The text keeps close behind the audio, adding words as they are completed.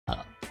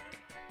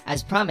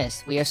As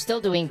promised, we are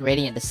still doing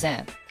gradient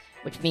descent,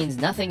 which means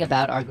nothing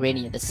about our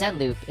gradient descent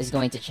loop is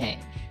going to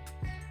change.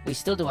 We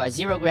still do our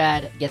zero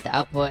grad, get the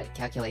output,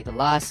 calculate the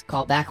loss,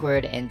 call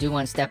backward, and do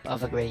one step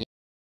of a gradient.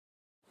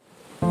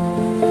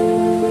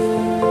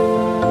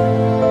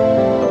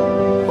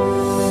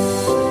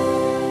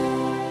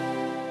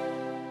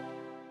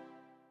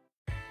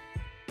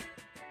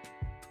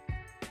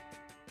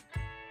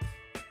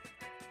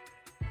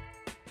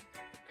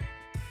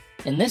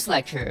 In this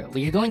lecture,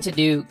 we are going to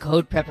do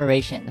code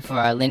preparation for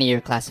our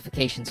linear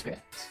classification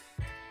scripts.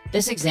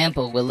 This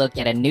example will look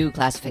at a new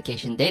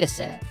classification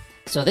dataset,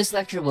 so this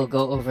lecture will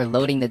go over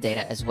loading the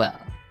data as well.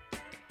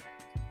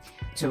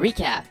 To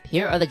recap,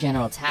 here are the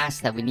general tasks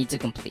that we need to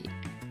complete.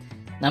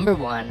 Number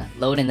 1,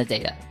 load in the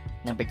data.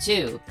 Number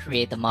 2,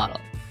 create the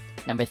model.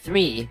 Number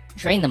 3,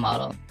 train the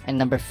model. And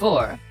number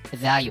 4,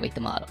 evaluate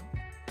the model.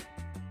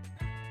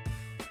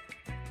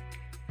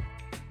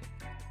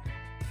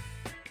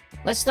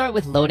 Let's start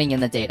with loading in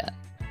the data.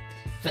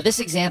 For this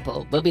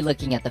example, we'll be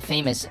looking at the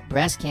famous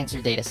breast cancer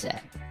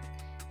dataset.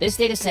 This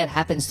dataset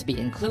happens to be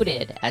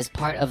included as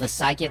part of the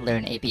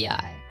scikit-learn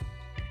API.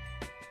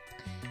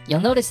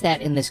 You'll notice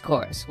that in this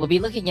course, we'll be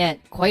looking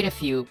at quite a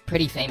few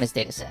pretty famous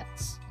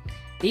datasets.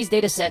 These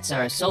datasets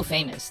are so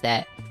famous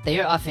that they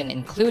are often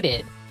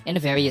included in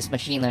various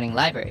machine learning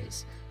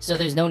libraries, so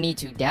there's no need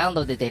to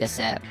download the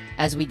dataset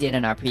as we did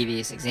in our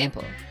previous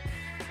example.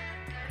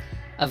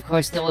 Of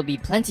course, there will be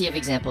plenty of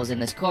examples in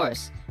this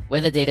course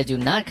where the data do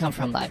not come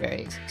from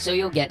libraries, so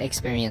you'll get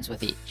experience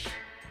with each.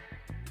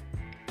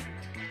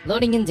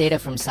 Loading in data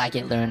from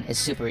scikit-learn is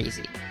super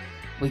easy.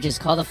 We just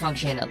call the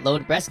function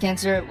load breast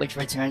cancer, which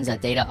returns a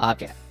data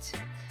object.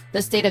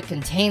 This data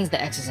contains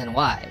the x's and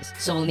y's,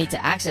 so we'll need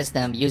to access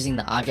them using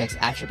the object's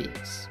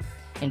attributes.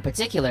 In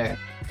particular,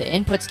 the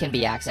inputs can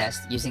be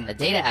accessed using the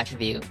data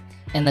attribute,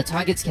 and the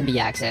targets can be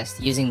accessed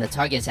using the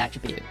targets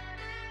attribute.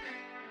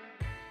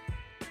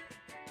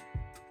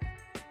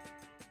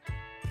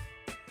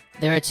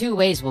 There are two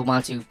ways we'll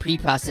want to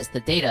pre-process the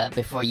data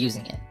before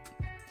using it.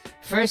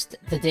 First,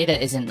 the data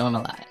isn't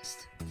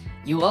normalized.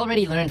 You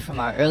already learned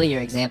from our earlier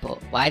example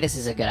why this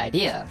is a good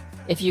idea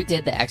if you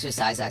did the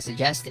exercise I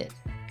suggested.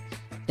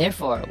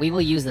 Therefore, we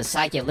will use the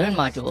scikit-learn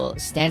module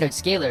standard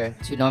scalar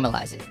to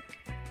normalize it.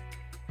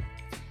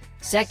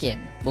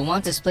 Second, we'll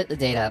want to split the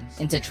data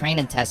into train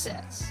and test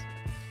sets.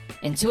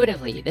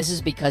 Intuitively, this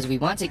is because we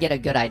want to get a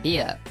good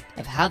idea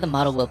of how the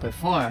model will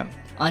perform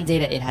on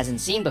data it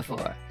hasn't seen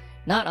before,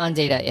 not on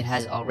data it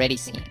has already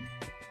seen.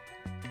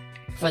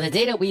 For the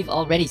data we've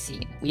already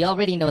seen, we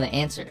already know the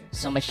answer,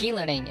 so machine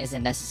learning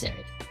isn't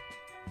necessary.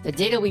 The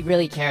data we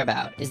really care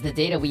about is the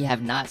data we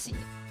have not seen.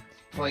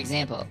 For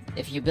example,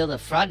 if you build a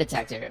fraud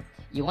detector,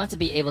 you want to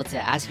be able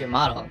to ask your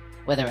model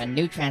whether a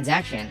new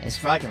transaction is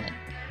fraudulent.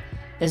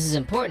 This is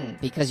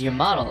important because your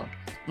model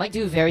might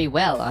do very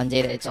well on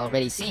data it's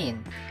already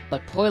seen,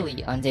 but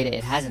poorly on data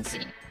it hasn't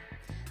seen.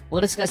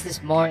 We'll discuss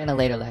this more in a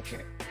later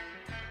lecture.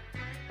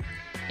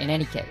 In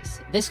any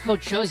case, this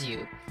code shows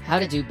you how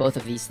to do both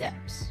of these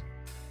steps.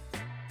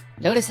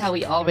 Notice how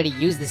we already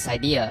used this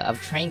idea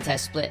of train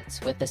test splits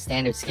with the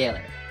standard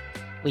scalar.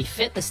 We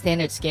fit the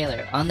standard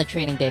scalar on the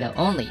training data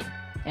only,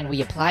 and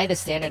we apply the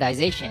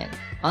standardization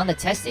on the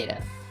test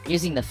data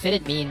using the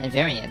fitted mean and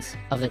variance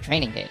of the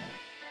training data.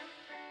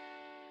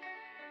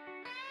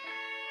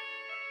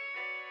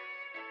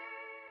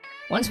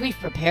 Once we've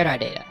prepared our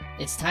data,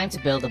 it's time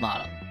to build the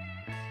model.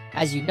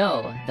 As you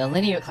know, the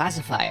linear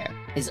classifier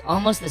is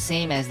almost the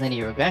same as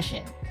linear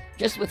regression,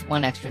 just with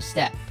one extra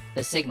step,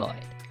 the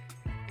sigmoid.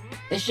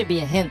 This should be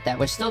a hint that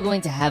we're still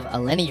going to have a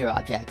linear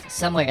object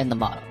somewhere in the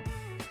model.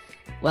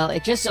 Well,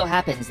 it just so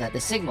happens that the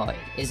sigmoid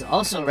is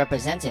also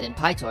represented in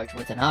PyTorch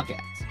with an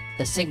object,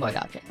 the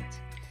sigmoid object.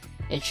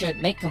 It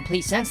should make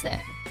complete sense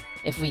then,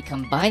 if we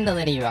combine the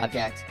linear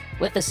object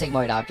with the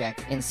sigmoid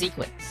object in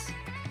sequence.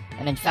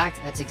 And in fact,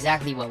 that's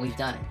exactly what we've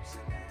done.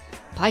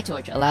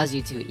 PyTorch allows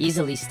you to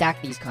easily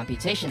stack these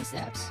computation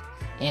steps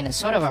in a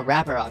sort of a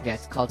wrapper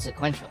object called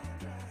sequential.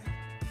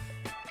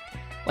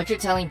 What you're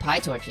telling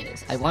PyTorch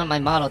is, I want my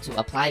model to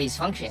apply these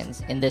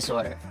functions in this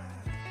order.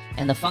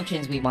 And the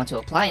functions we want to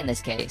apply in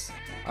this case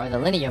are the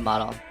linear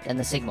model and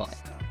the sigmoid.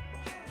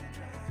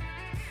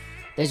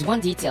 There's one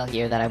detail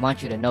here that I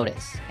want you to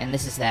notice, and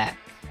this is that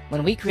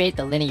when we create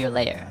the linear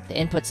layer, the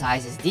input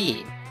size is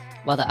d,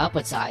 while the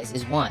output size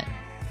is 1.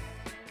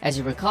 As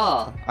you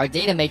recall, our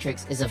data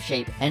matrix is of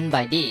shape n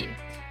by d,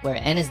 where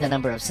n is the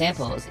number of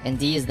samples and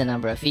d is the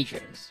number of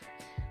features.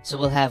 So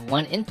we'll have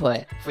one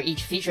input for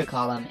each feature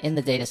column in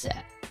the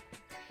dataset.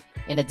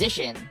 In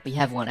addition, we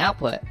have one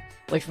output,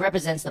 which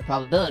represents the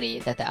probability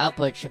that the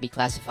output should be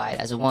classified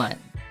as a 1.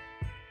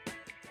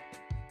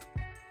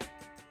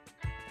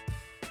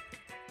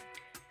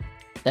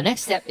 The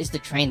next step is to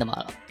train the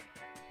model.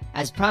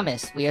 As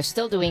promised, we are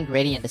still doing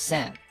gradient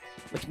descent,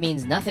 which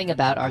means nothing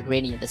about our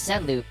gradient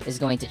descent loop is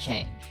going to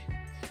change.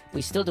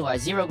 We still do our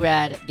zero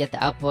grad, get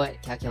the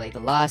output, calculate the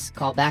loss,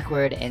 call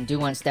backward, and do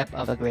one step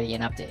of a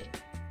gradient update.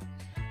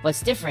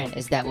 What's different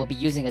is that we'll be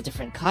using a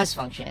different cost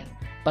function,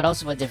 but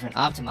also a different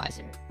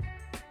optimizer.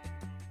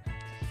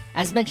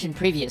 As mentioned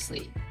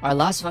previously, our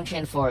loss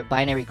function for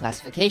binary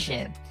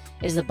classification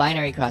is the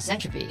binary cross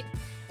entropy,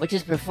 which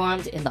is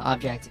performed in the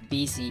object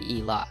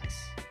BCE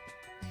loss.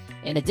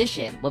 In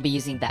addition, we'll be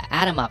using the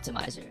atom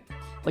optimizer,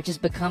 which has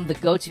become the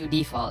go-to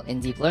default in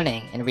deep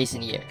learning in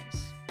recent years.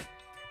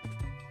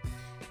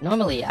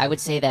 Normally, I would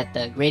say that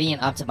the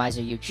gradient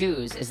optimizer you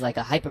choose is like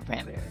a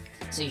hyperparameter,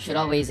 so you should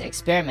always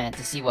experiment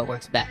to see what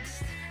works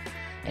best.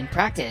 In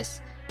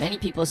practice, many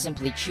people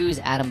simply choose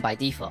atom by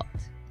default.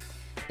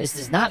 This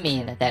does not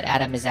mean that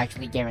atom is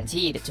actually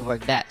guaranteed to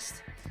work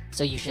best,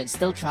 so you should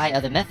still try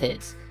other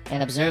methods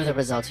and observe the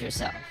results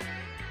yourself.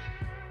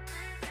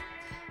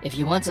 If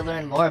you want to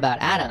learn more about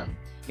atom,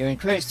 you're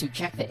encouraged to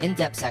check the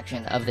in-depth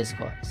section of this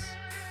course.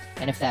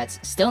 And if that's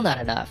still not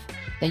enough,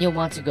 then you'll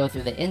want to go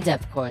through the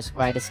in-depth course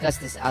where I discuss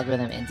this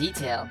algorithm in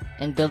detail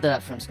and build it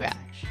up from scratch.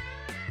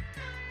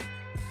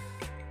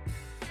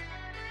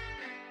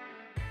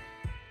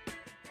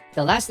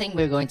 The last thing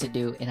we're going to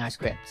do in our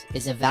script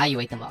is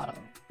evaluate the model.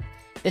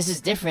 This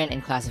is different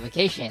in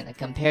classification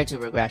compared to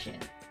regression.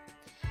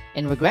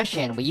 In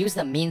regression, we use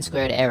the mean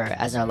squared error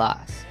as our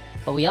loss,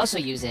 but we also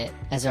use it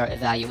as our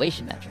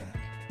evaluation metric.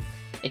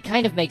 It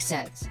kind of makes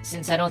sense,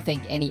 since I don't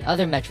think any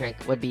other metric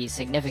would be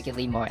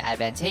significantly more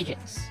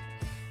advantageous.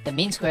 The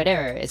mean squared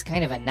error is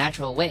kind of a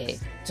natural way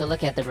to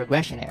look at the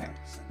regression error.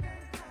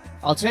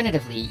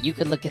 Alternatively, you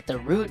could look at the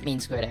root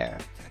mean squared error,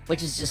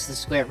 which is just the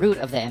square root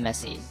of the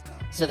MSE,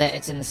 so that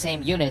it's in the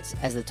same units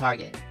as the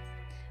target.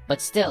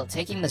 But still,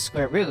 taking the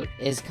square root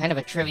is kind of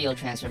a trivial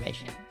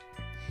transformation.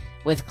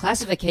 With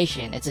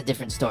classification, it's a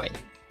different story.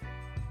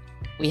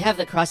 We have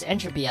the cross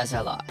entropy as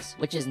our loss,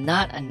 which is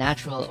not a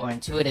natural or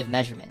intuitive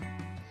measurement.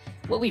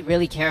 What we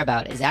really care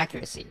about is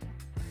accuracy.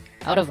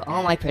 Out of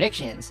all my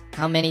predictions,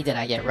 how many did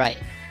I get right?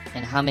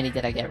 And how many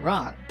did I get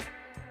wrong?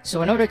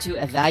 So in order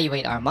to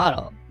evaluate our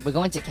model, we're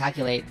going to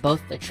calculate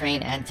both the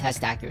train and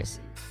test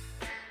accuracy.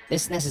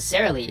 This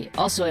necessarily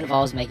also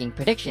involves making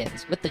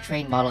predictions with the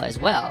trained model as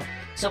well,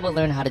 so we'll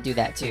learn how to do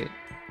that too.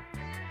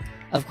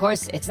 Of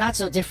course, it's not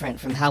so different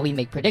from how we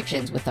make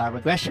predictions with our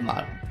regression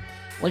model.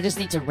 We'll just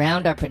need to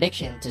round our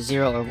prediction to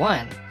 0 or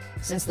 1,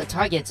 since the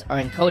targets are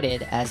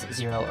encoded as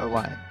 0 or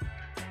 1.